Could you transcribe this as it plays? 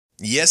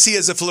Yes, he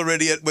is a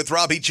Floridian with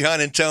Robbie,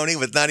 John, and Tony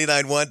with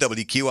 99.1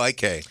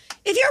 WQIK.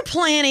 If you're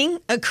planning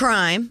a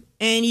crime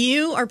and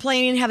you are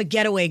planning to have a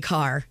getaway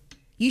car,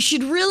 you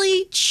should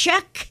really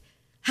check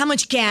how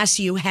much gas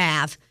you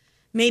have,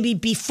 maybe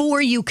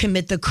before you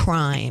commit the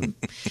crime.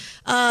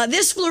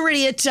 This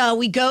Floridian,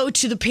 we go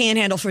to the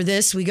Panhandle for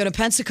this. We go to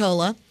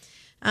Pensacola.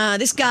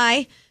 This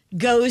guy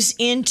goes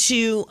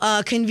into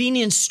a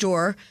convenience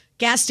store,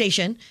 gas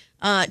station,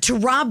 to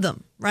rob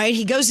them, right?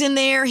 He goes in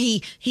there.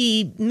 He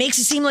makes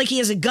it seem like he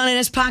has a gun in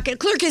his pocket.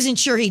 Clerk isn't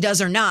sure he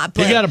does or not.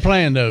 But, he got a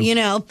plan, though. You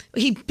know,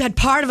 he had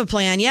part of a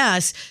plan,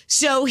 yes.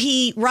 So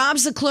he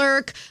robs the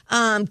clerk,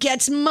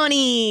 gets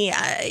money,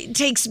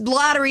 takes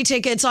lottery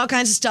tickets, all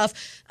kinds of stuff.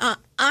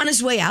 On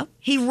his way out,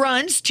 he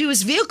runs to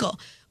his vehicle,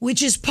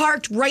 which is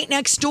parked right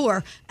next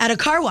door at a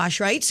car wash,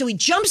 right? So he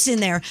jumps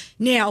in there.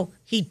 Now,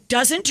 he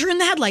doesn't turn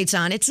the headlights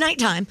on. It's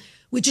nighttime,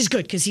 which is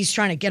good because he's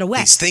trying to get away.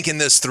 He's thinking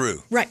this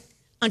through. Right.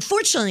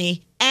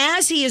 Unfortunately,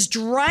 as he is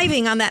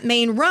driving on that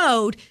main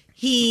road,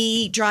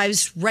 he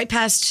drives right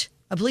past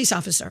a police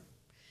officer.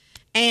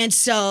 And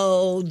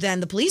so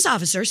then the police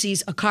officer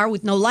sees a car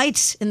with no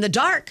lights in the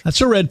dark.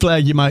 That's a red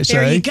flag, you might say.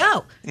 There you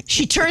go.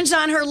 She turns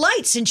on her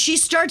lights and she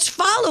starts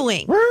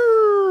following.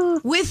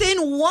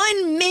 Within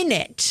 1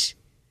 minute,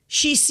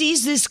 she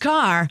sees this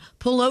car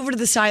pull over to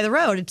the side of the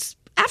road. It's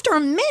after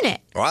a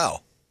minute.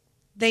 Wow.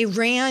 They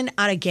ran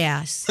out of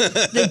gas.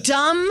 The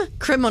dumb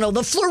criminal,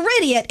 the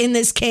Floridian in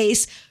this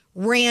case,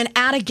 ran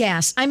out of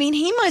gas. I mean,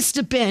 he must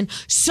have been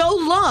so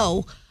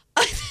low.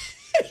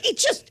 He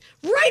just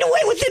right away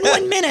within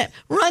 1 minute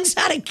runs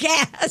out of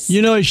gas.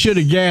 You know, he should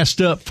have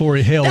gassed up before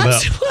he held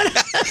That's up.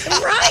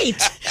 Right.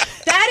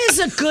 That is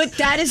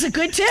a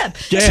good tip.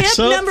 Gas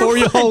Tip up number before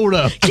you one. hold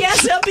up.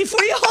 Gas up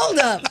before you hold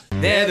up.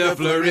 They're the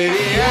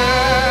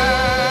Floridians.